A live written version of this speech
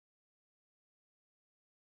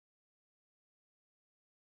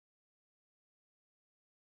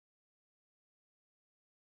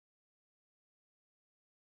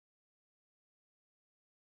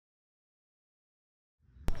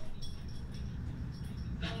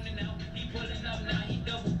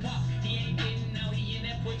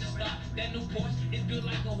Hey,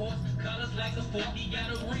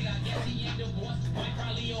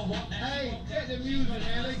 get the music,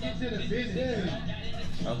 man. Let's get to the business.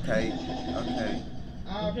 Okay, okay.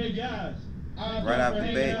 Okay, guys. Right off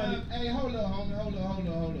the bat. Hey, hold up, homie.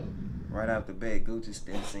 Hold up. Right off the bat, Gucci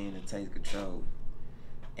steps in and takes control.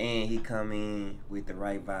 And he come in with the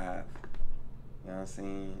right vibe. You know what I'm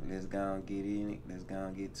saying? Let's go and get in it. Let's go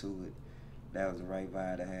and get to it. That was the right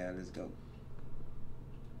vibe to have. Let's go.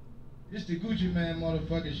 This the Gucci Man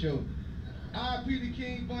motherfucking show. R.I.P. the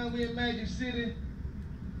King Von, we in Magic City.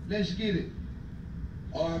 Let's get it.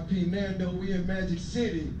 R.I.P. Mando, we in Magic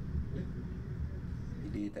City.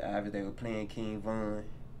 He did the obvious. They were playing King Von.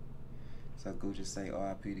 So Gucci say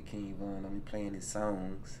R.I.P. to King Von. I'm playing his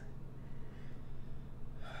songs.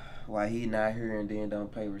 Why he not here and then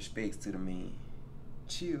don't pay respects to the man.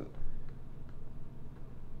 Chill.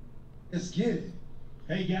 Let's get it.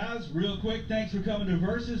 Hey guys, real quick, thanks for coming to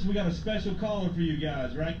Verzuz. We got a special caller for you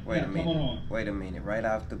guys, right? Wait a minute. Come on. Wait a minute. Right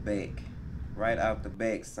off the back,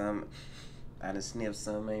 some I done sniffed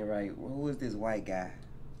something ain't right. Who is this white guy?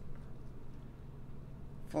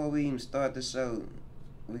 Before we even start the show,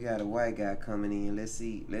 we got a white guy coming in. Let's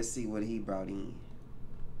see what he brought in.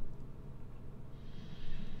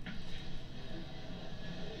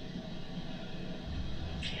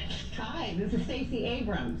 Hi, this is Stacey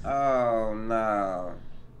Abrams. Oh no.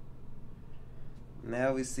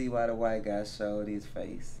 Now we see why the white guy showed his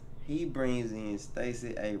face. He brings in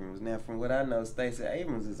Stacey Abrams. Now from what I know, Stacey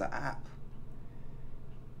Abrams is a op.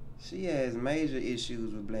 She has major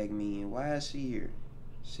issues with black men. Why is she here?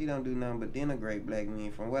 She don't do nothing but denigrate black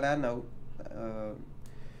men. From what I know,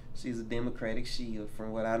 she's a Democratic shield.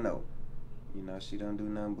 From what I know, you know, she don't do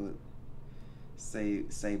nothing but say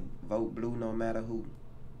vote blue no matter who.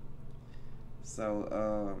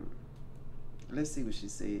 So let's see what she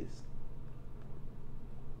says.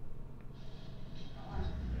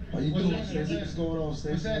 How you doing, Stacey? What's going on,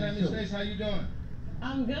 Stacey? What's that, Miss Stacey? How you doing?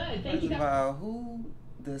 I'm good. Thank you First of guys. all, who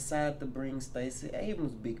decided to bring Stacey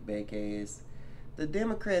Abrams' big back ass? The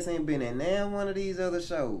Democrats ain't been in now one of these other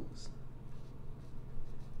shows.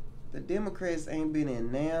 The Democrats ain't been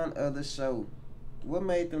in now other show. What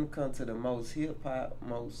made them come to the most hip hop,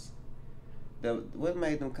 what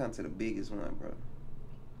made them come to the biggest one, bro?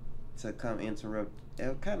 To come interrupt. It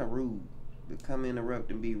was kind of rude. To come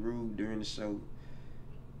interrupt and be rude during the show.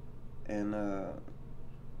 And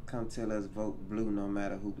come tell us vote blue no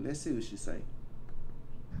matter who. Let's see what she say.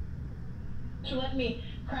 For letting me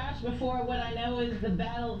crash before what I know is the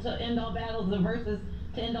battle to end all battles, the Verzuz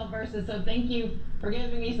to end all Verzuz. So thank you for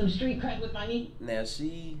giving me some street cred with my knee. Now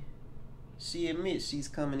she admits she's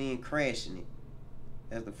coming in crashing it.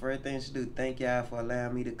 That's the first thing she do. Thank y'all for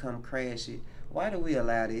allowing me to come crash it. Why do we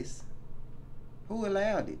allow this? Who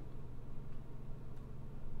allowed it?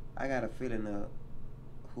 I got a feeling of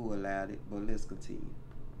who allowed it, but let's continue.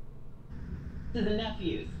 To the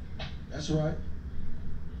nephews. That's right.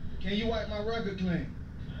 Can you wipe my record clean?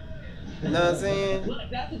 You know what I'm saying?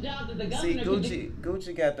 Look, that's a job that the See, governor can do.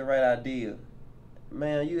 Gucci got the right idea.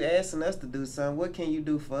 Man, you asking us to do something. What can you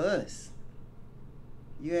do for us?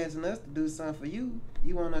 You asking us to do something for you.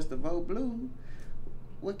 You want us to vote blue.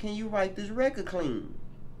 What can you write this record clean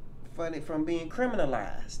from being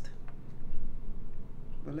criminalized?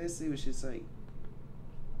 But let's see what she say.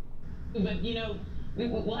 But, you know,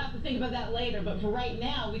 we'll have to think about that later. But for right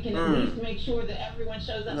now, we can at least make sure that everyone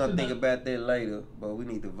shows up. We're going to think about that later, but we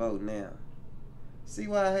need to vote now. See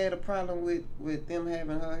why I had a problem with them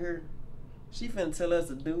having her here? She finna tell us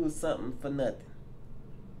to do something for nothing.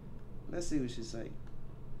 Let's see what she say.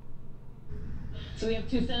 So we have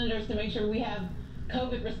 2 senators to make sure we have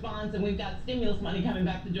COVID response, and we've got stimulus money coming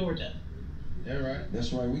back to Georgia. Yeah, right.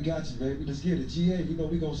 That's right. We got you, baby. Let's get it. GA, you know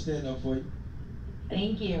we gonna stand up for you.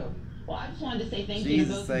 Thank you. Well, I just wanted to say thank you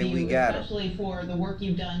to both of you, especially for the work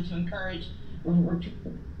you've done to encourage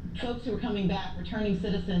folks who are coming back, returning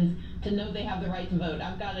citizens, to know they have the right to vote.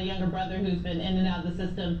 I've got a younger brother who's been in and out of the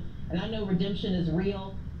system, and I know redemption is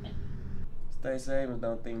real. Stacey Abrams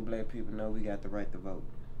don't think black people know we got the right to vote.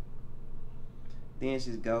 Then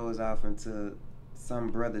she goes off into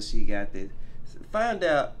some brother she got that. Find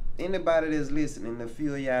out, anybody that's listening, the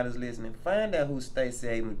few of y'all that's listening, find out who Stacey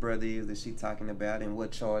Abrams' brother is that she talking about and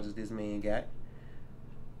what charges this man got.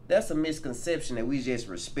 That's a misconception that we just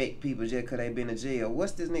respect people just because they been in jail.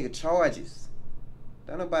 What's this nigga charges?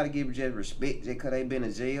 Don't nobody give just respect just because they been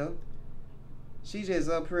in jail. She just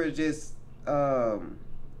up here just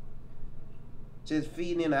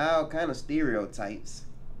feeding into all kind of stereotypes.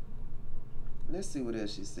 Let's see what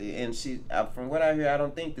else she said. And she, from what I hear, I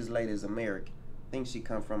don't think this lady is American. I think she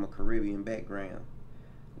come from a Caribbean background.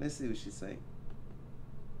 Let's see what she say.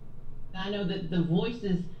 I know that the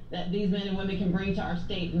voices that these men and women can bring to our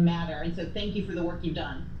state matter, and so thank you for the work you've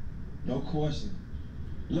done. No question.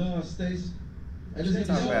 Love, Stacey. Let's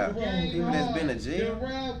talk about people that's been to jail. The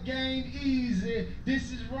rap game easy.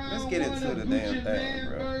 This is round Let's get into the damn thing,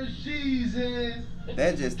 bro.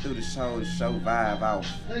 That just threw the show vibe off.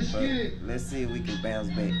 Let's get it. Let's see if we can bounce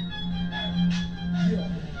back.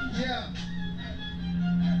 Yeah.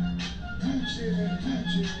 Gucci, man,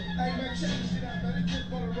 Gucci. Hey, man, check this shit out, man. They just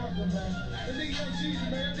bought a rocker, man. The nigga know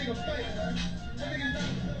Jeezy, man. That nigga fake, man. That nigga not,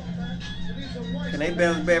 man. That nigga's a white. Can they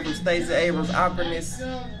bounce back from Stacey Abrams' awkwardness,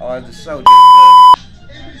 or is the show just stuck?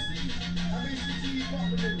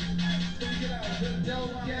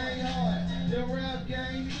 Dope gang hard, the rap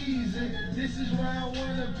game easy. This is round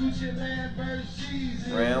one of Gucci Man vs.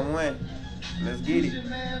 Jeezy. Round one. Let's get it. Gucci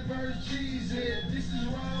Man vs. Jeezy. This is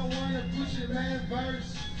round one of Gucci Man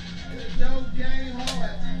vs. Dope game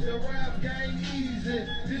hard, the rap game easy.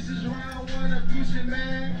 This is round one of Gucci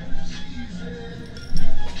Man vs. Jeezy.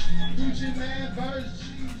 Gucci Man vs.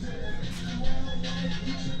 Jeezy. This is round one of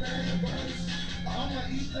Gucci Man vs. I'm a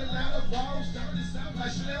East Atlanta ball, started sound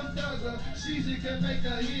like Slim Thugger. Jeezy can make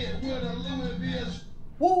a hit with a Louisville.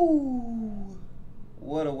 Woo!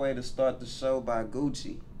 What a way to start the show by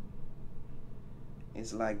Gucci.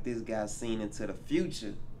 It's like this guy seen into the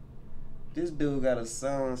future. This dude got a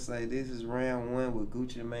song say this is round one with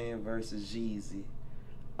Gucci Man versus Jeezy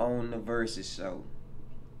on the Verzuz show.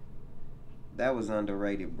 That was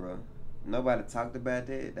underrated, bro. Nobody talked about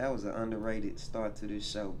that. That was an underrated start to this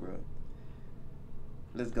show, bro.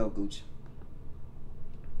 Let's go, Gucci.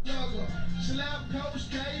 Slap coach,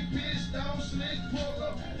 K, pistol, slick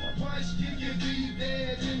puller. Punch, kick your beat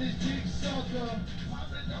dead in his dick sucker.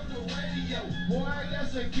 Poppin' on the radio, boy,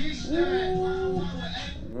 that's a kickstand.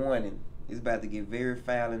 Warning. It's about to get very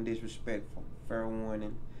foul and disrespectful. Fair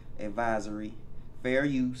warning. Advisory. Fair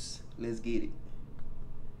use. Let's get it.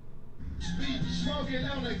 Smoking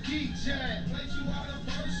on a geek jack. Played you out of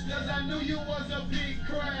first, cause I knew you was a big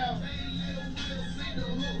crowd. The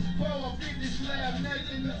hook for a 50 slab,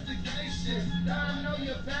 naked investigation. I know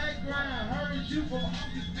your background, heard you from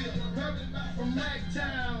Hockeyville, coming back from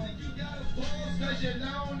MacTown. You got a buzz cause you're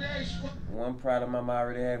known extra. One problem I'm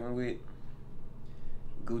already having with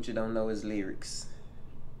Gucci don't know his lyrics.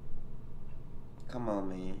 Come on,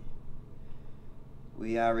 man.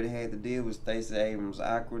 We already had to deal with Stacey Abrams'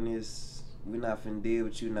 awkwardness. We're not finna deal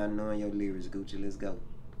with you not knowing your lyrics, Gucci. Let's go.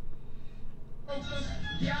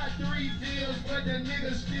 Got 3 deals, but the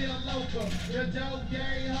nigga still local. The dope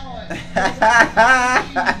game hard.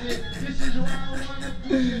 This is round one of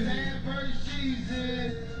Gucci Man vs. Jeezy.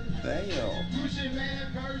 Damn. Gucci Man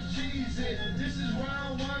vs. Jeezy. This is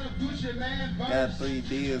round one of Gucci Man vs. Got 3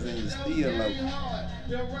 deals and you still local.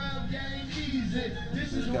 The rap game easy.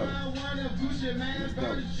 This is round one of Gucci Man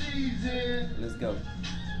vs. Jeezy. Let's go.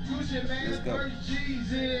 Gucci Man vs.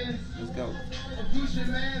 Jeezy. Let's go. Gucci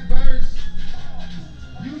Man vs.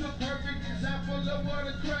 You the perfect example of what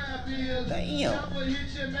a crab is. Damn. Chopper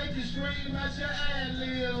hit you, make you scream out your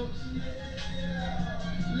ad-libs.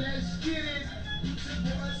 Let's get it.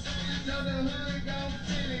 So the hood gon'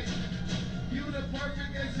 feel it. You the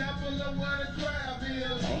perfect example of what a crab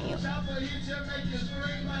is. Damn. Chopper hit you, make you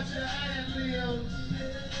scream out your ad-libs.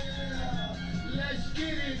 Let's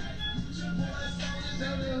get it. So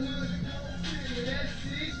the hood gon' feel it. That's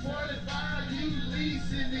 645, you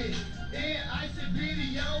leasing it. And ice and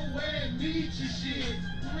video where meet your shit.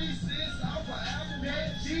 3 cents off an album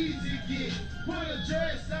that Jeezy get. Put a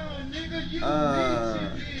dress on, nigga, you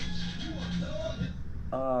bitch. You a thug.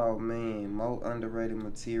 Oh man, more underrated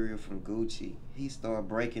material from Gucci. He started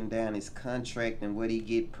breaking down his contract and what he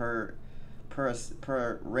get per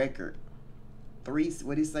record. 3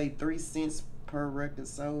 cents per record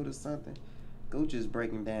sold or something. Gucci's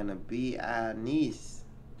breaking down the business.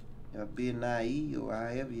 A B-N-I-E, or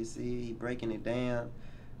however you say it, he breaking it down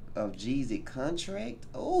of Jeezy contract.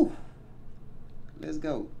 Oh, let's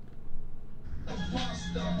go.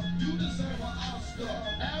 You deserve an Oscar.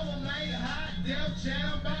 Album made hot, Def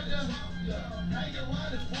Jam by the hanging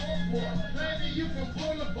around the 4-4. Maybe you from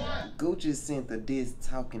Boulevard. Gucci sent the diss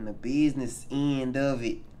talking the business end of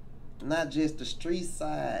it, not just the street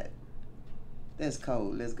side. That's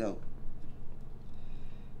cold. Let's go.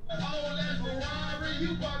 Old ass Ferrari,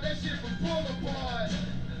 you bought that shit from Boulevard.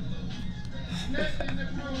 Nothing to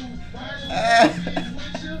prove. Why you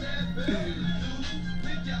with you?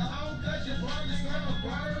 Pick your own, cause your brother's gonna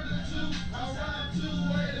burn the 2. I'll ride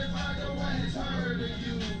 2-way if I go and it's heard of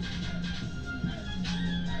you.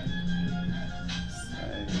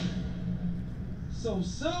 So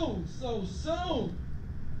soon, so soon.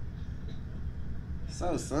 So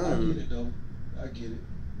I soon. get it though. I get it.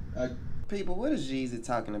 People, what is Jeezy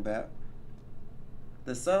talking about?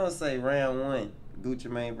 The song say round one, Gucci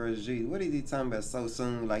Mane versus Jeezy. What is he talking about so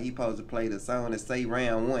soon? Like he supposed to play the song that say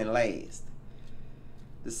round one last.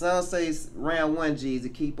 The song says round one,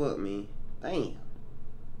 Jeezy. Keep up, man. Damn.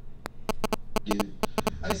 Yeah.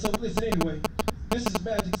 Hey, so listen anyway. This is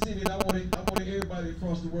Magic City, and I wanted everybody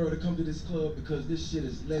across the world to come to this club because this shit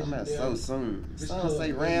is legendary. I'm so soon. The This song club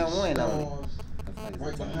say round one on it.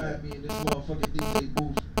 Right behind me in this motherfucking DJ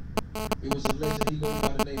booth. It was a legend. He goes by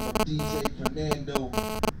the name of DJ Fernando,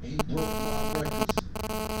 and he broke my records.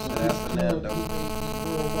 So this club, he made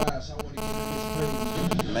me worldwide. So I want to give him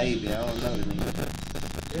his praise. Maybe I don't know the name.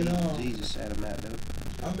 And Jesus shout him out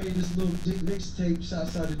though. I made this little dick mixtape.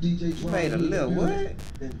 Shouts out to DJ. You made a little what?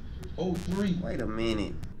 And 03. Wait a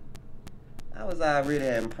minute. I was already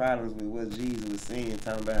having problems with what Jeezy was saying,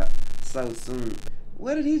 talking about so soon.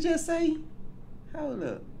 What did he just say? Hold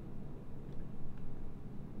up.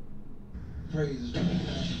 Praise.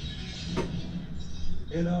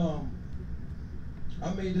 And I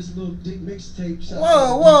made this little dick mixtape.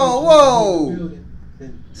 Whoa.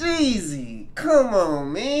 Jeezy, come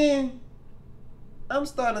on, man. I'm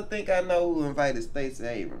starting to think I know who invited Stacey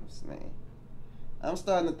Abrams, man. I'm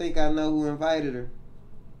starting to think I know who invited her.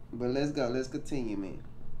 But let's go. Let's continue, man.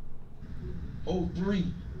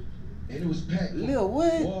 03. And it was packed Lil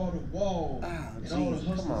what? wall to wall. Oh, and geez, all the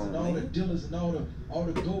hustlers come on, and all man. the dealers and all the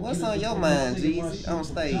go-getters. What's on your mind, Jeezy, on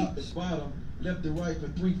stage? Top to bottom, left to right for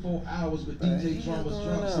 3-4 hours with DJ Drama's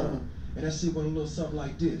drops on them. And that shit went a little something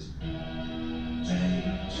like this.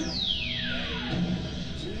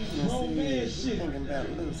 Grown man shit.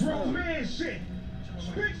 Grown man shit.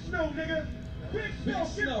 Big snow, nigga. Big snow,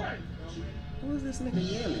 get right. Who is this nigga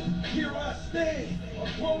yelling? Here I stand,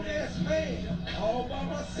 a grown ass man, all by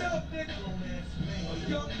myself, nigga. A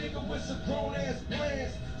young nigga with some grown ass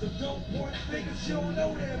plans. So don't point fingers, you don't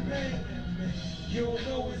know that, man. You don't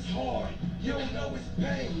know it's hard, you don't know it's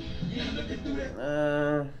pain. You looking through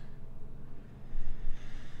that.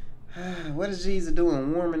 What is Jeezy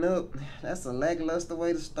doing? Warming up? That's a lackluster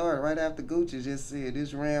way to start. Right after Gucci just said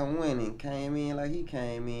this round one and came in like he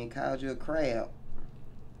came in, called you a crab.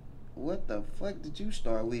 What the fuck did you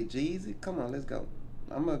start with, Jeezy? Come on, let's go.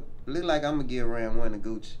 Look like I'm gonna give round one to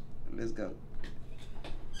Gucci. Let's go.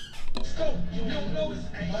 Scope, you don't know it's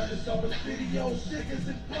minus all the video stickers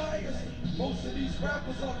and flyers. Most of these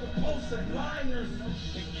rappers are compulsive liars.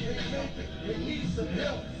 They can't make it, they need some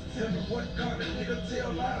help. Tell me what kind of nigga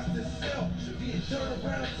tell lies to self. Then turn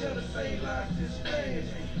around and tell the same lies to his fans.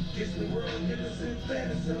 Disney World niggas in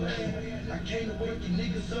fantasy land. I can't wake you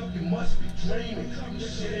niggas up, you must be dreaming.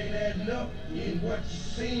 This shit ain't adding up, you ain't what you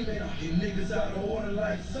seeming. You niggas out of order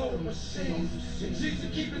like soda machines. And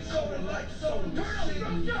Jesus keep it soda like soda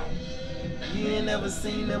machines. You ain't never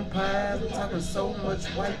seen them pies. Talking so much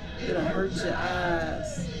white, it'll hurt your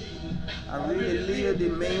eyes. I really lived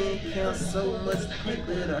it, man. Count so much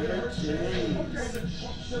paper, it'll hurt your hands.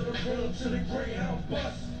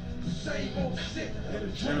 Same old shit,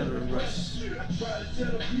 adrenaline rush. I try to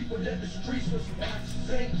tell the people that the streets was watched.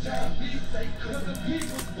 Same time, be safe, cause the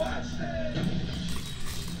people watch.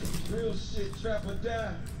 Real shit, trap or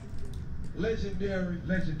die.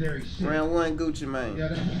 Legendary shit. Round one, Gucci Mane.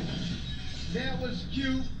 Yeah, that was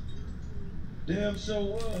cute. Damn, so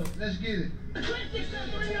was. Let's get it.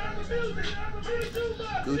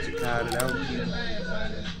 Gucci called it out.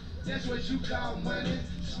 That's what you call money.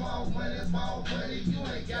 Small money, ball money. You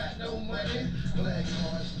ain't got no money. Black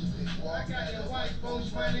card, stupid walk. I got the white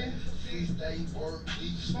folks money. 6 day work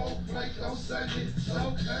week. Smoke flake on Sunday. So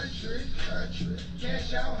country.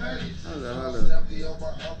 Cash out hundreds. Hold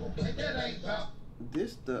up. That ain't about.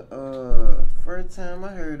 This the first time I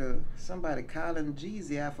heard of somebody calling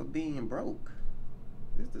Jeezy out for being broke.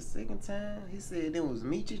 This the second time. He said it was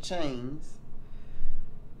Meet Your Chains.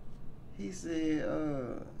 He said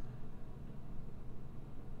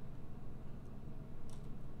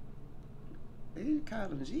he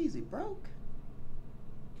called him Jeezy broke.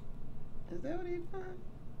 Is that what he done?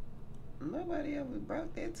 Nobody ever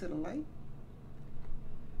brought that to the light.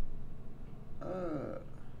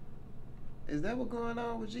 Is that what going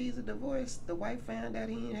on with Jeezy divorce? The wife found out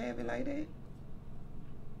he didn't have it like that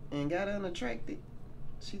and got unattracted.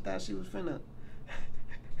 She thought she was finna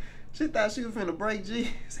break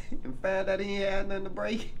Jeezy and found out he ain't had nothing to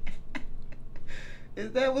break.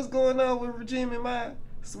 Is that what's going on with Regina and my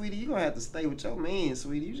sweetie? You gonna have to stay with your man,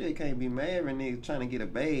 sweetie. You just can't be married niggas trying to get a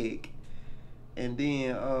bag and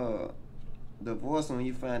then divorce when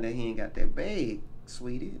you find that he ain't got that bag,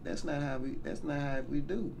 sweetie. That's not how we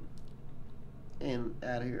do. And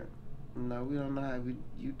out here, no, we don't know how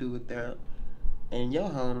you do it there in your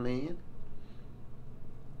homeland.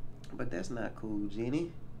 But that's not cool,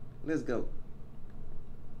 Jenny. Let's go.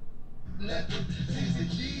 Nothing.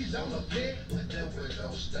 60 G's on the bed with that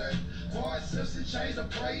window stay. Hard sister change the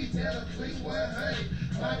praise that a quick one, hey.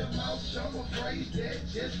 By the mouth, show my praise that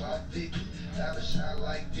just my 50. Gotta shine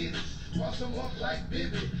like this. Want some up like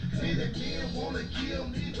Bibi. Many men wanna kill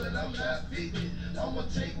me, but I'm not 50. I'ma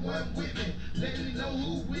take one with me. Let me know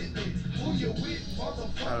who with me. Who you with,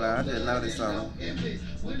 motherfucker. Hold on, I just noticed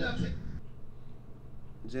something.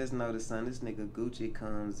 Just noticed something. This nigga Gucci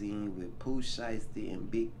comes in with Pooh Shiesty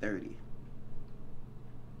and Big 30.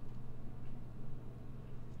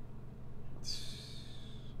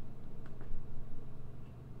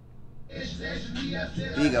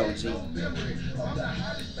 Big OG. I'm the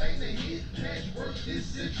hottest thing to hit cash work this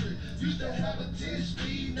century. Used to have a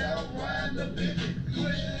 10-speed, now riding the Bentley.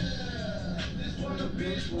 Yeah, this one the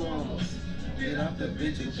bitch warmers. Get off the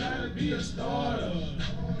bitch and try to be a starter.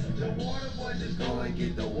 The water boy just go and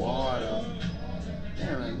get the water.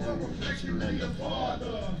 Damn, you want reflection of your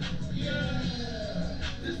father. Yeah,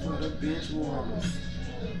 this for the bitch warmers.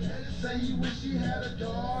 Say you wish you had a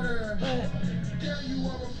daughter. Tell you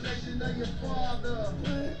a reflection of your father.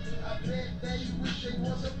 I bet that you wish they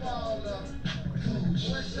was a baller.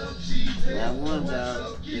 What's up, Jeezy? Not one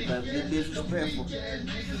job. You better get disrespectful.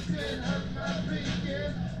 Niggas been hurt my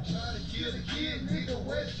pinky. Trying to kill the kid, nigga,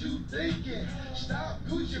 what you thinking? Stop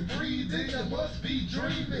Gucci breathing, I must be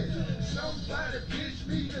dreaming. Somebody pinch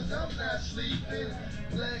me, cause I'm not sleeping.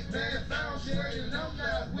 Black man found here and I'm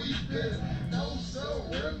not weeping. No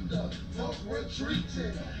surrender, no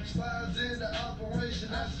retreating. Slides into operation,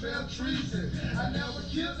 I smell treason. I never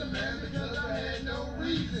killed a man because I had no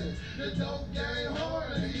reason. The dope game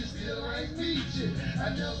hard and he still ain't meet you. I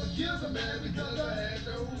never killed a man because I had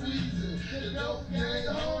no reason. The dope game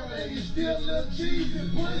hard and he still look cheesy.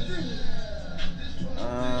 Pussy.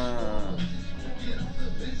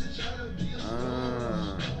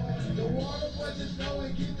 The water boy just go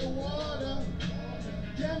and get the water.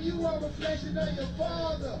 Damn, you a reflection of your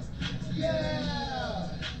father. Yeah,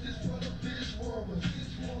 this for the bitch warmers.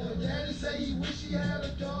 The daddy say he wish he had a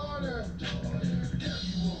daughter. Damn,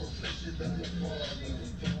 you a reflection of your father.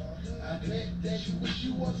 I bet that you wish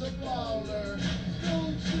you was a baller.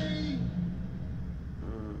 Gucci.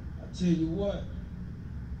 I tell you what,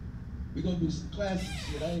 we gonna do some classic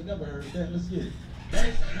shit. I ain't never heard that. Let's get it.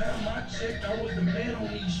 Last time I checked, I was the man on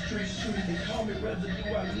these streets. They call me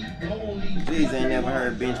residue, I leave blow on these. Jeez, ain't never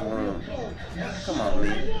heard bench warm. Come on,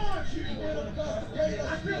 man.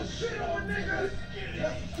 I feel shit on niggas.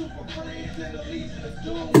 That's the super friends and the leads of the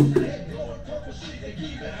doom. That glowing purple shit, they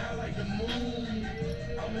keep it high like the moon.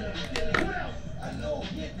 I'm in a feeling. I know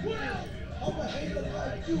hit well. I'm a hater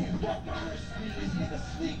like you. Fuck my wrist. These niggas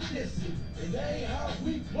sneak dissing. And that ain't how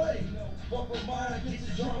we play. Fuck with mine, get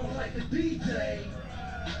the drama like the DJ.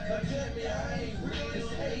 Now tell me I ain't real. This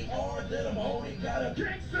AR that I'm holding got a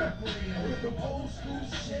gangster. With them old school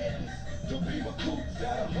sheds. To be my coops.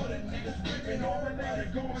 Got 100 niggas whipping on the night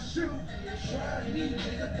and going shoot. Try me,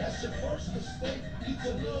 nigga, that's your first mistake. Eat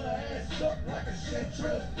your little ass up like a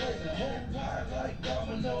chanterelle plate. Whole pie like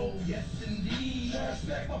domino, yes indeed. Try to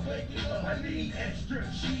stack my bacon up, I need extra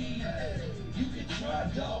cheese. You can try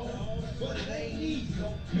dog, but it ain't easy.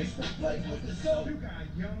 Mix the flake with the soap. You got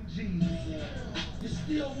young Jeezy. You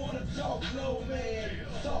still wanna talk low, man?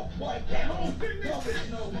 Soft white, cover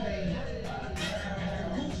no man.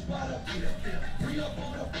 Who's spot up here? Free up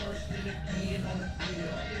on the first and again on the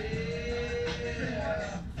field.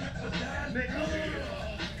 Yeah.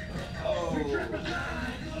 Oh.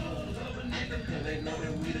 They know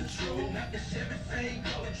that we the truth. Not the same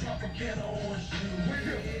color, drop a can of orange juice.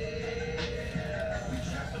 Yeah. We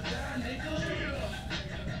trap or die, nigga.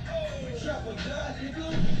 We trap or die, nigga.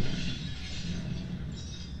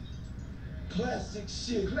 Classic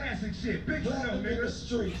shit. Classic shit. Big snow, Classic in the nigga.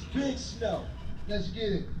 streets. Big snow. Let's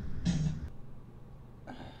get it.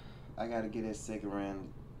 I gotta get that second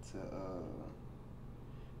round to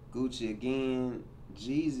Gucci again.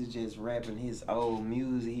 Jeezy just rapping his old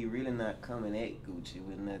music. He really not coming at Gucci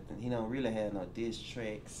with nothing. He don't really have no diss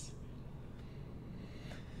tracks.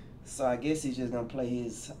 So I guess he's just gonna play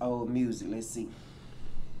his old music. Let's see.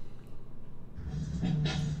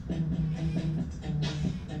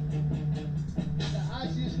 The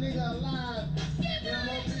iciest nigga alive.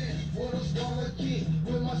 Yellow bitch with a spoiler kid.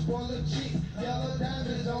 With my spoiler chick. Yellow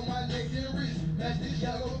diamonds on my neck and wrist. That's this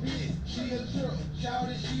yellow bitch. She a jerk. Shout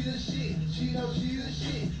it, she the shit. She know she the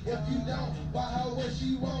shit. If you don't buy her what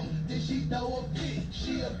she want, then she throw a fit.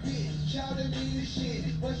 She a bitch. Shout at me the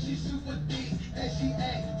shit. But she super thick. And she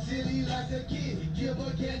act silly like a kid. Give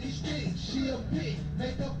her candy stick. She a bitch.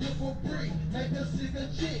 Make her flip a brick. Make her sick a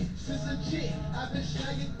chick. Since a chick, I've been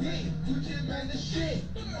shagging dick. Gucci man the shit.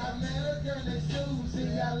 I met a girl named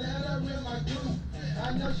Susie. I let her in my group.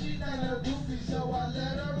 I know she not a groupie, so I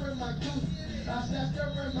let her in my group. I snatched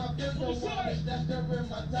her in my pistol while I snatched her in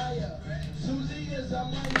my tire. Susie is a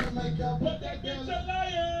money maker, but that girl is a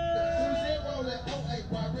liar. Susie rolling 08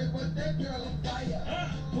 Warwick, but that girl on fire.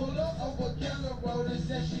 Pull her over Keller Road and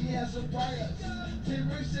said she has some priors.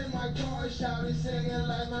 T-Rex in my car shouting, singing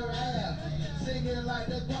like Mariah. Singing like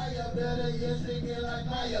the choir, better yet singing like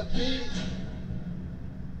Maya, bitch.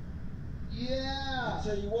 Yeah. I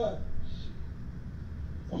tell you what,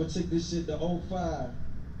 I'm gonna take this shit to 05.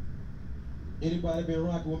 Anybody been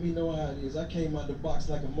rocking with me know how it is. I came out the box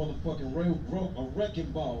like a motherfucking a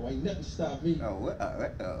wrecking ball. Ain't nothing stop me. Oh, what?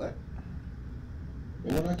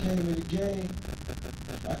 And when I came in the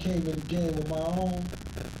game with my own.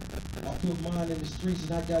 I put mine in the streets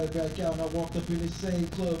and I got it back out. And I walked up in this same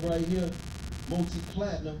club right here,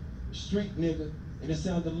 multi-platinum, street nigga, and it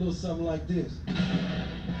sounded a little something like this.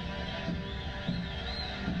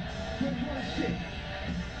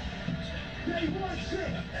 Day one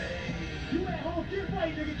shit. You at home, get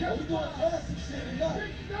right, nigga. We doing classic shit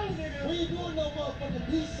tonight. No, nigga. We ain't doing no motherfucking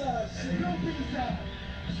B-side shit. No B-side.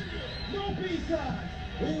 No B-side.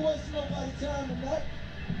 We ain't wasting nobody's time tonight.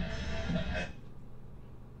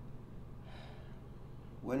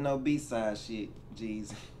 Wasn't no B-side shit,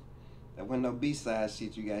 Jeezy. That wasn't no B-side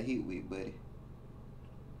shit you got hit with, buddy.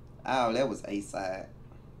 Oh, that was A-side.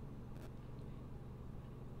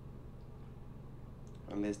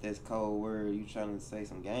 Unless that's cold word, you trying to say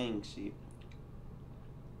some gang shit.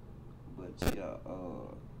 But yeah,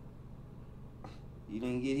 you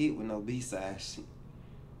didn't get hit with no B-side shit.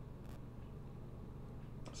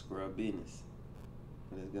 Scrub business.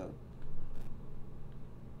 Let's go.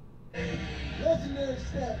 Legendary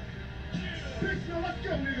step. Bitch, now let's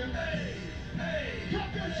go, nigga. Hey,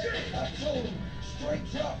 drop that shit. I told him, straight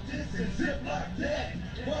drop this and zip like that.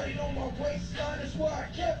 Right on my waistline, that's why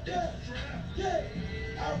I kept that. Yeah,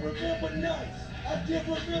 I remember nights. I did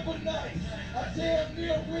remember nights. I damn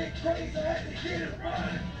near went crazy, I had to get it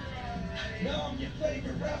right. Now I'm your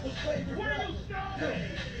favorite rapper's favorite rapper. Yeah.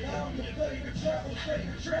 Now I'm your favorite trapper's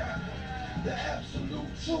favorite trapper. The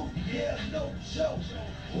absolute truth, yeah, no joke.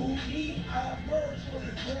 Who need I emerge from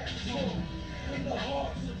the crack smoke? In the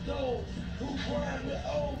hearts of those who grind with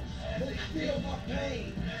O's, they feel my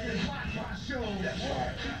pain. They watch my show. That's why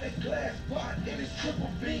I keep that glass pot in this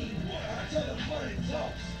triple beam. I tell them money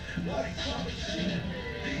talks like solid shit.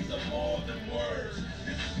 These are more than words.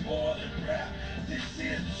 This is more than rap. This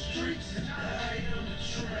is the streets. I am the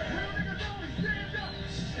trap.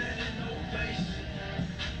 Standing ovation.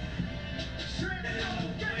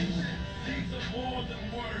 These are more than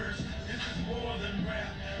words. This is more than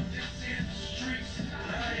rap. This is the streets.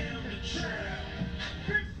 I am the trap.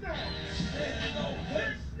 Big Snow. Standing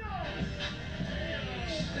ovation.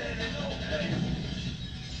 Standing ovation.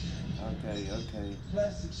 Okay.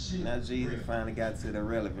 Classic shit. Now Jeezy finally got to the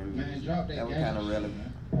relevant music. Man, drop that was gangsta kind of shit, relevant.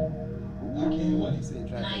 I can't wait. He said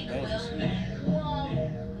drop that gangsta shit.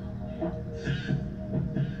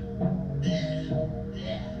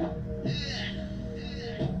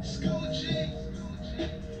 School G.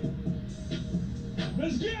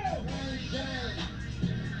 Let's go!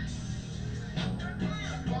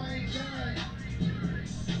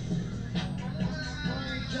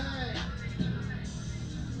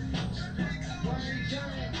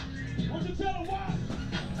 What'd you tell him why?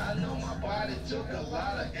 I know my body took a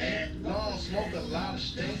lot of ink, long smoke, a lot of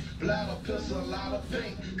stink, bladder pistol, a lot of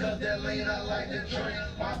pink, cause that lean I like to drink.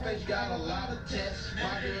 My face got a lot of tests,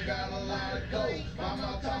 my girl got a lot of gold, my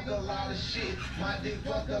mouth talk a lot of shit, my dick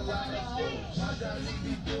fuck a lot of hoes, my dummy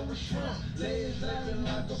be filled with shrimp, legs acting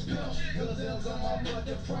like a pimp, gazelles on my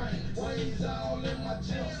fucking frame, waves all in my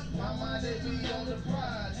gym, my mind they be on the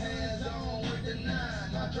prize, hands on with the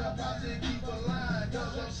nine, my trap house they keep a line,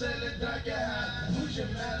 cause I'm selling dark and high,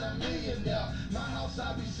 pushing man a millionaire, my house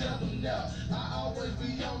I be seldom there, I always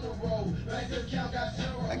be on the road, bank account got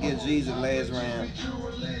zero. I give Jeezy last round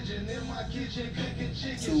 2-1.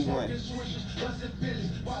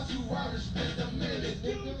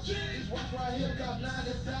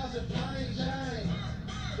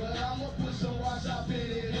 But I'ma put some watch up in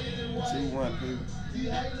it anyway. 2-1, people.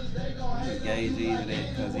 Just gave Jeezy that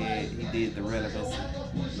because he did the relevancy.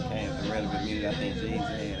 He came with the relevant music. I think Jeezy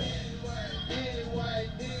had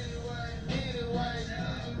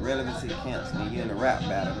relevancy counts when you're in a rap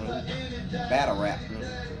battle, man. Battle rap, man.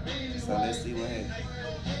 So let's see what happens.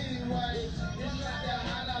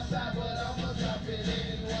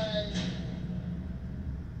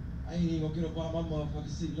 I ain't even gonna get up out my motherfucking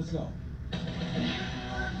seat. Let's go.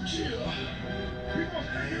 Chill. We gonna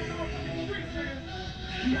stay here motherfucking streets, man.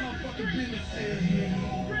 Motherfucking business,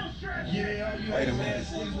 yeah. Wait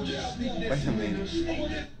a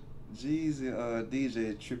minute. Jeezy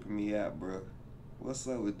DJ tripping me out, bro. What's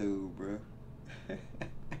up with dude, bro?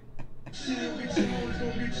 Shit, every time always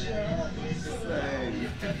gonna get you out.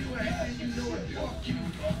 If you ain't, you know it. Fuck you.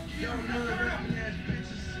 Y'all know it, rapping ass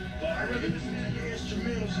bitches. I'd rather listen to your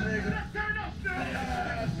instrumentals, nigga.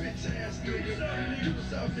 Bitch ass nigga. You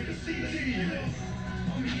was out, nigga. CT.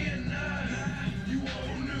 I'm here now. You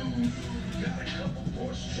all new. Got a couple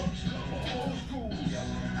Porsche trucks, couple old schools.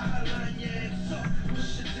 I line your ass up.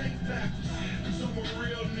 Push your tank backwards. Cause I'm a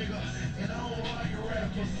real nigga. And I don't like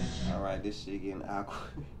rappers. Alright, this shit getting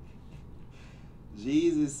awkward.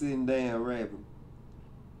 Jeezy sitting down rapping.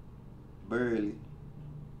 Burly.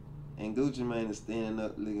 And Gucci Mane is standing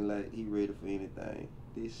up looking like he ready for anything.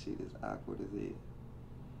 This shit is awkward as hell.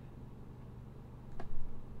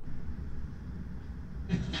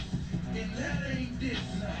 And that ain't this,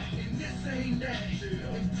 and this ain't that.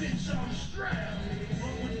 And bitch, I'm strapped.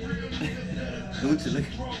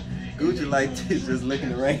 Gucci like this, just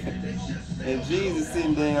looking around. And Jeezy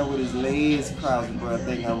sitting down with his legs crossed, bro. I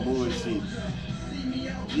think I'm bullshit.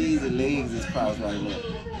 Jeezy legs is crossed right now.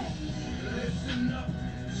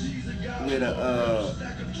 With a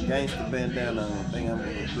gangster bandana on. I think I'm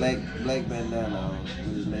with a black bandana on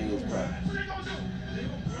with his legs crossed.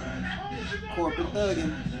 Corporate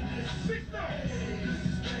thugging.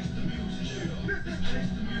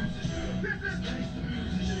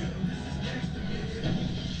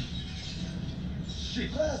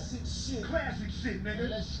 Shit. Classic shit. Classic shit, nigga.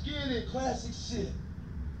 Let's get it. Classic shit.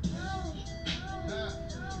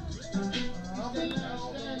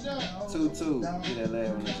 Stand up. 2-2. Get that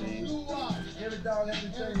last one, G. Every dog has to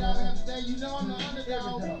Every take dog has to say, you know I'm the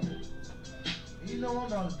underdog. You know I'm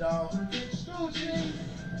not a dog. School G.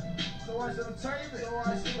 So Ice Entertainment. So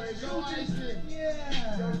Ice, baby. So Ice.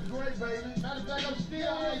 Yeah. That was great, baby. Matter of fact, I'm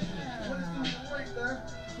still Ice. What is this great, man?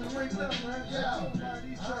 It's great stuff, man. Yeah.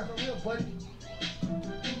 These tracks are real, buddy.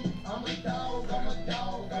 I'm a dog, I'm a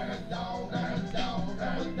dog, I'm a dog, I'm a dog,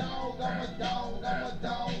 I'm a dog, I'm a dog, I'm a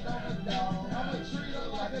dog, I'm a dog. I'ma treat her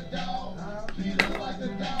like a dog, beat her like a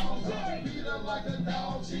dog, beat her like a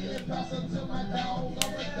dog. She ain't pass her to my dog.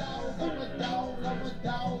 I'm a dog, I'm a dog, I'm a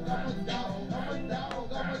dog, I'm a dog, I'm a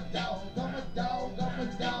dog, I'm a dog, I'm a dog, I'm a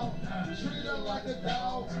dog. Treat her like a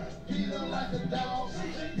dog, beat her like a dog,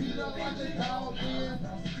 beat her like a dog. Yeah.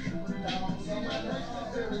 See my bracelet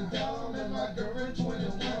very down and my girlfriend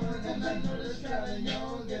 21. And I know this kinda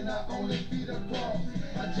young and I only feed a cross.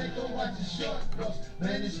 My Jacob watch is short cross,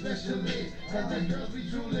 man especially. Cause the girls be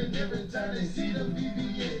drooling every time they see the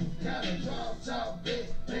BBS. Kinda drop top bed,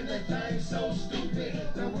 and that thing so stupid.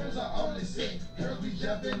 The words are only sick, girls be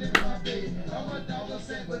jumping in my bed. I'm a dog of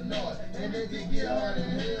St. Bernard, and it can get hard in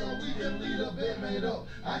hell. We can leave a bed made up,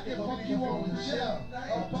 I can fuck you on the shelf.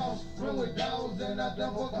 A boss, run with dogs, and I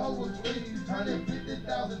done fuck her with free.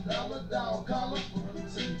 $150,000 dog collar.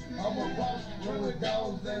 I'm a boss, run with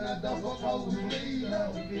dogs, and I done fuck her with free.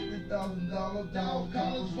 $50,000 dog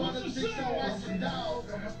collars for the chicks, so I say dog.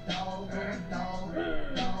 I'm a dog, I'm a dog,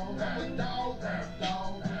 dog, I'm a dog,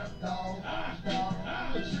 dog, dog, dog.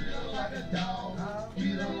 I'ma treat her like a dog,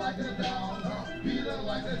 beat her like a dog, beat her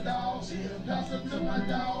like a dog. Pass her to my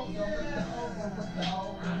dog. I'm a dog, I'm a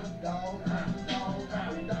dog, I'm a dog, I'm a dog, I'm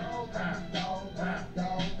a dog, I'm a dog, I'm a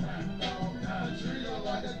dog, dog. I'ma treat her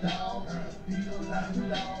like a dog, beat her like a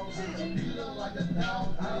dog, beat her like a dog.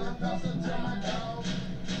 I'ma pass her to my dog.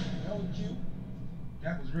 That was cute.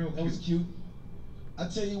 That was real cute. That was cute. I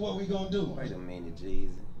tell you what we gonna do. Wait a minute,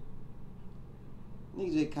 Jeezy.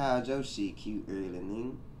 Nigga just called your shit cute earlier,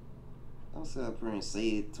 nigga. Don't sit up here and say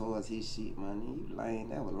it towards his shit, my nigga. You lame.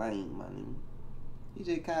 That was lame, my nigga. You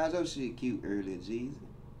just called your shit cute earlier, Jeezy.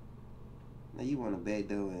 Now you wanna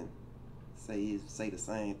backdoor and say the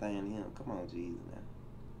same thing to him. Come on, Jeezy, now.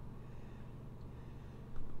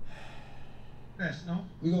 That's no.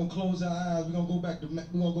 We're gonna close our eyes. We're gonna go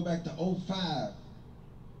back to 05.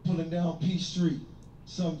 Pulling down P Street.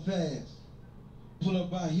 Something fast. Pull up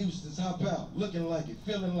by Houston's, hop out, looking like it,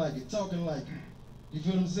 feeling like it, talking like it. You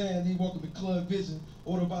feel what I'm saying? He walking with Club Vision,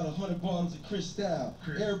 order about 100 bottles of Cristal.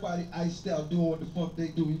 Everybody iced out doing what the fuck they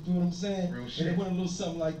do. You feel what I'm saying? Real shit. And it went a little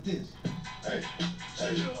something like this. Hey,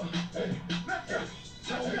 hey, hey, let's go.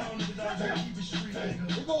 Tell y'all niggas I gotta keep it street,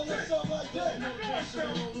 nigga. It gonna look something like that. No pressure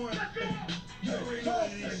on one. You already know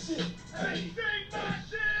what it is. Shit. Hey,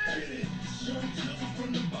 get it. Young Tilly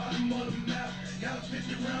from the bottom of the map. Got a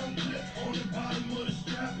 50-round clip on the bottom of the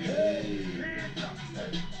strap. Hey, hands up.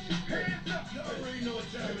 Hey, hands up. You already know what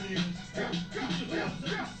time it is.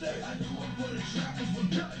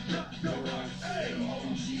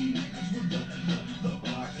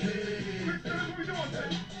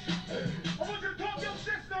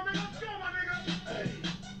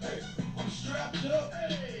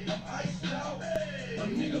 A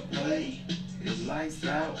nigga play. It's lights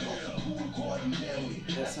out.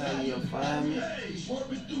 That's how you'll find me.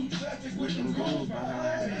 Swerving through traffic with them goons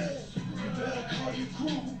behind me. You better call your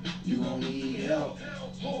crew. You gon' need help.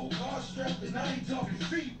 Whole car strapped and I ain't talking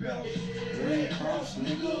seatbelts. Red Cross,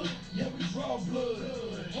 nigga. Yeah, we draw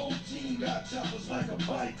blood. Whole team got choppers like a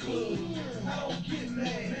bike club. I don't get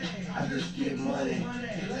mad, I just get money.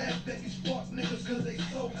 Laugh at these fuck niggas cause they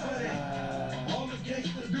so funny. All the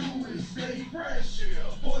gangsters do is stay fresh.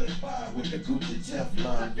 45 with the Gucci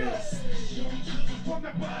Teflon vest. From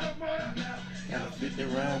the bottom up, Got a 50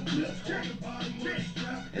 round clip. from the bottom of the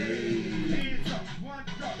strap. Hey. Hands up, one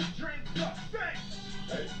cup, drink up, bang.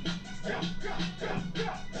 Hey, go, go, go, go.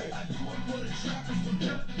 I do it for the trappers from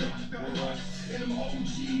the and them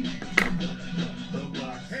OG niggas from the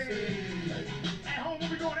block. Hey, at home, where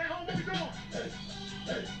we going? At home, where we going?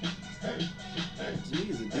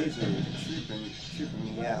 Jeezy DJ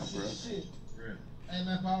tripping me out, bro. Hey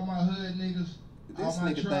man, for all my hood niggas, This all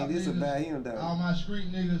my nigga trap think this niggas, about him, all though. my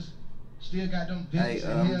street niggas, still got them Hey, bitches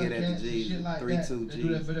and get at the Hellcats and Jeezy. shit like 3-2 that. They do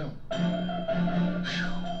that Jeezy. for them.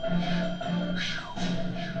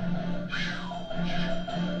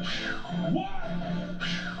 What?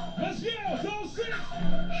 Let's go. Zone 6.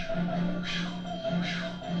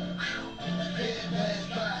 Head back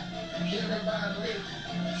by, everybody lit.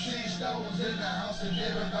 6 stones in the house and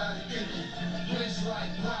everybody kicking. Wrist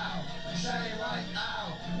like plow, chain like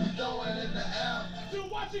owl. We throw it in the air,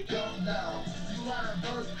 Dude, watch it come go. down. You riding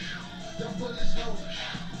bird, them bullets go.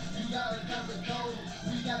 You got a coming cold,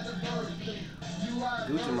 we got the bird. You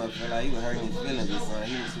riding Gucci must feel like he was hurting his feelings or something.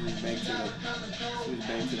 He was switched back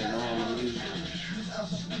to the normal music.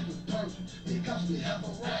 It cost me half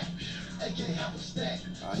a rack, AK half a stack.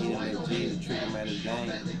 Oh, he done let Jeezy trick him at his game.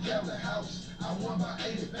 At the Gallon house, I won by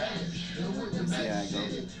 80 bands. And with the Let's see how Magic it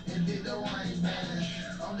goes. City, and did the rain man.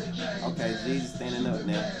 I'm the king. Okay, Jeezy standing up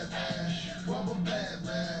now. Rubber bad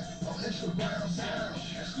man, on Instagram sound.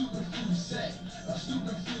 A stupid food sack, a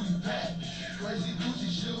stupid food pack. Crazy Gucci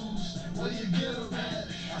shoes, where you get them at?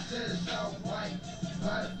 I said it's all white,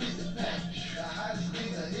 by the 50 pack. The hottest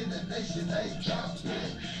nigga in the nation, they dropped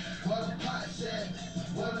it. Where the pot's at,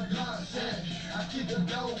 where the clock's at. I kick a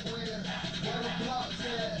dope with it, where the clock's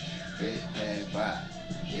at. Big bad bop,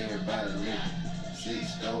 everybody licking.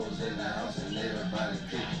 6 stoves in the house and everybody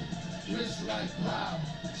cooking. Wrist like plow,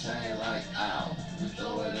 chain like owl. We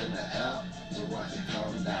throw it in the air to watch it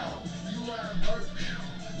come down. You riding bird,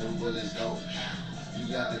 Them bullets go. You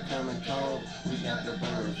got the coming cold, we got the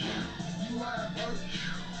bird flu. you riding bird.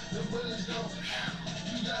 The bullets go,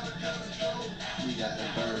 you got the coming cold. We got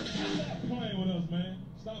the bird flu. Stop playing with us, man.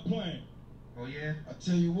 Stop playing. Oh yeah? I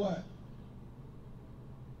tell you what.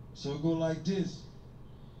 So it go like this.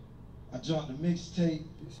 I dropped a mixtape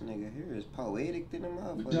This nigga here is poetic than a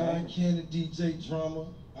with motherfucker. Don ain't he? Cannon, DJ Drama.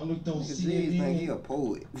 I looked on Nigga Jeezy think he a CNN.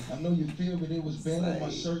 poet. I know you feel me. They was banning my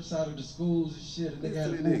Say. shirts out of the schools and shit. And they got a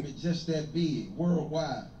Listen to movement just that big,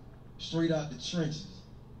 worldwide, straight out the trenches.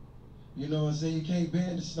 You know what I'm saying? You can't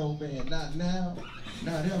ban the snowman. Not now,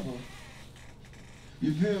 not ever.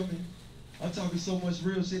 You feel me? I'm talking so much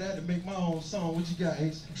real shit, I had to make my own song. What you got,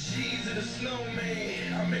 Ace? Jeezy the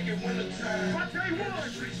snowman, I make it winter time. My day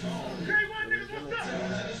one. Day one niggas, what's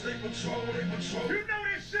up? They patrol, they patrol. You know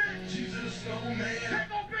this shit. Jeezy the snowman.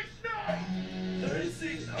 Take on Big Snow.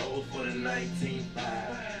 36 old for the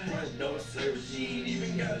 19.5. Front door service, you ain't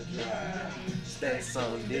even gotta drive. Stacks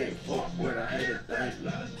on deck, fuck what I had to think.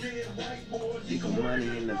 Lot of dead white boys. Equal money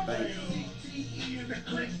in the bank. CTE is the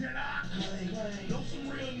click that I claim. Know some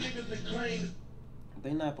real niggas that claim.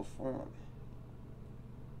 They not performing.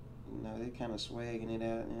 You know, they kind of swagging it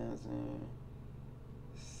out, you know what I'm saying?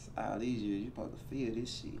 All these years, you supposed to feel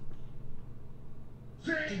this shit.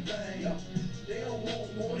 Bang, bang. They don't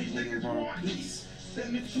want war, these Niggas niggas want want peace. peace.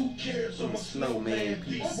 72 carats on I'm my a snowman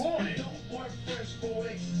piece. piece. Don't boy fresh for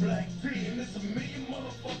X black tea. And it's a million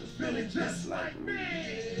motherfuckers feeling just like me.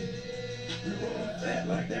 We rollin' fat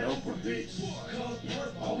like that Oprah bitch. Cause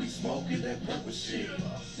purple, all we smoke is that purple shit.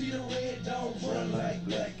 See the red dogs run like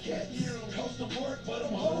black cats. Cost to work, but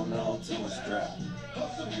I'm holding on to my strap.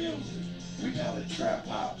 Hustle music, we call it trap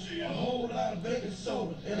hop. A whole lot of baking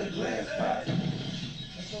soda in a glass pot.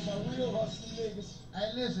 That's for my real hustling niggas. Hey,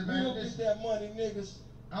 listen, We man. don't get that money, niggas.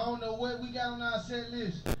 I don't know what we got on our set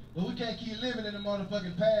list, but we can't keep living in the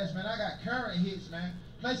motherfucking past, man. I got current hits, man.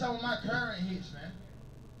 Play some of my current hits, man.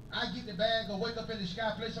 I get the bag, go wake up in the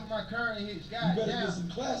sky, play some of my current hits. You God better damn. get some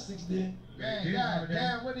classics then. Man, God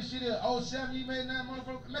damn, what this shit is? 07, you made that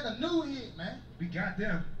motherfucker. Make a new hit, man. We got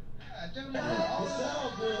them. God damn, It man.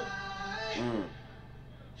 sound good.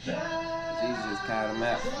 Jesus called him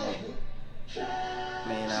out for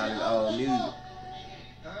playing all his old music.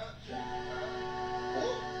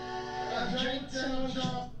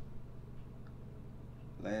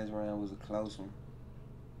 Last round was a close one.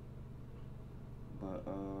 But,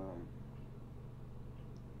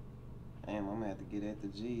 damn, I'm gonna have to get at the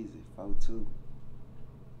Jeezy. 4-2.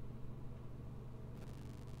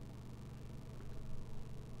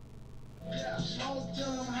 Smoke till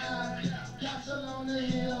I'm high, castle on the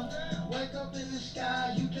hill. Wake up in the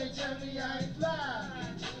sky, you can't tell me I ain't fly.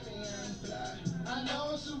 I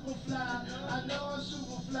know I'm super fly, I know I'm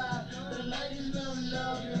super fly. The ladies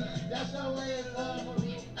love me, that's the way it was.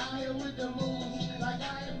 Out here with the moves, like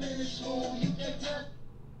I ain't been school. You can't tell.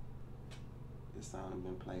 This song has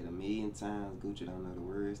been played a million times. Gucci don't know the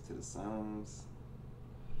words to the songs.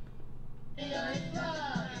 I ain't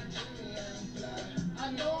fly.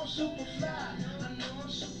 I know I'm super fly. I know I'm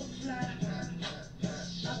super fly.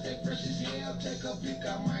 I stay fresh as hell. Take a pic, I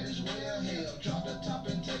might as well. Hell, drop the top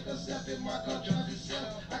and take a selfie. My car drives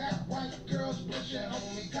itself. I got white girls blushing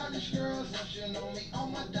on me, college girls blushing on me. All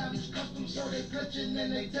my diamonds custom, so they clutching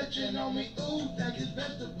and they touching on me. Ooh, that is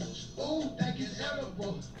vegetables. Ooh, that is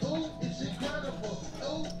edible. Ooh, it's incredible.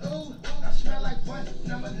 Ooh, ooh, I smell like fun.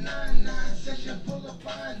 Number 99 section full of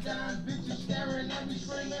fine dime. Bitches staring at me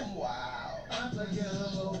screaming, wow.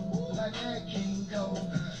 Unforgettable, like that King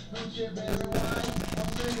Cole. Gucci berry wine, I'm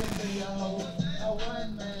bringing to your hoe. A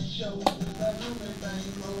one-man show, a human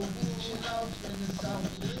bankroll. She lost in the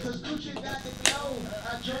south, cause Gucci got the glow.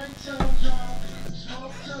 I drink till I'm drunk,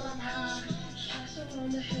 smoke till I'm high. Stress on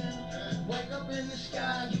the hill, wake up in the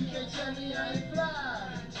sky. You can't tell me I ain't fly.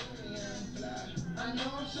 I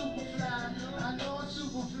know I'm super fly, I know I'm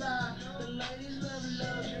super fly. The ladies love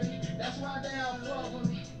luxury, that's why they all fuck with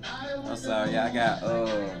me. I'm sorry, I got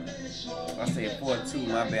I said 4-2,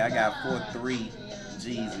 my bad. I got 4-3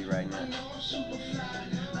 Jeezy right now.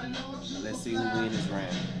 Let's see who wins this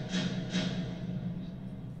round.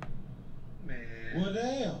 Well,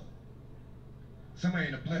 damn. Somebody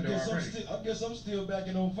in the blender already. I guess I'm still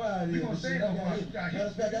backing on fire. We gonna stay on fire. Matter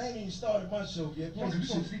of fact, I ain't even started my show yet. Play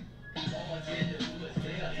some shit.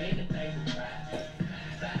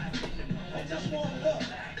 I'm just warming up.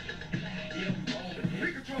 We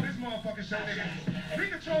control this motherfucking show, nigga. We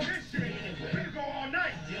control this shit. We can go all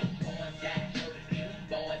night.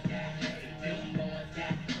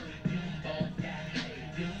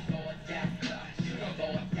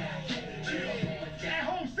 At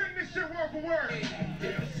home, sing this shit word for word.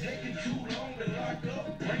 It's taking too long to lock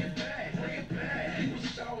up. Bring it back, bring it back. You was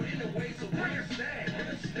short anyway, so bring a stack, bring a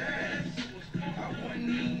stack. I wouldn't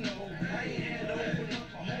even know. I ain't had to open up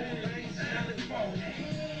a whole thing. Silent phone.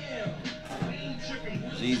 Damn. I ain't tripping.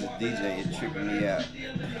 Jeezy DJ is tripping me out.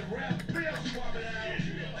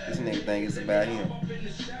 This nigga think it's about him.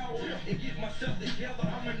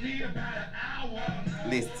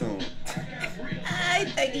 Listen to him. I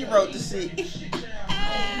think he wrote the shit.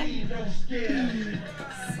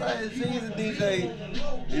 Son, Jeezy DJ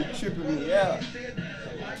is tripping me out.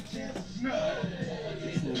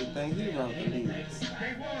 This nigga think he wrote the lyrics.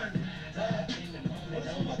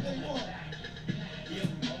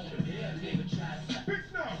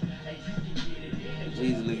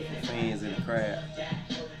 Jeezy looking for fans in the crowd.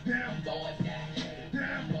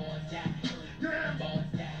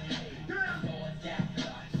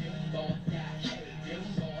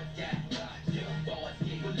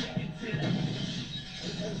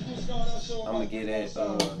 I'm gonna get that to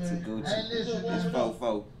Gucci. Hey, listen, It's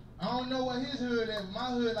 4-4. I don't know what his hood is.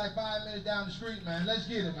 My hood like 5 minutes down the street, man. Let's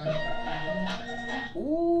get it, man.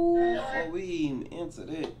 Ooh, before we even enter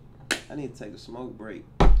that, I need to take a smoke break.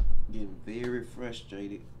 Getting very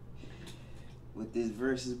frustrated with this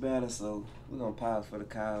versus battle, so we're gonna pause for the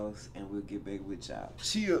calls and we'll get back with y'all.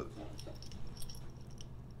 Chill.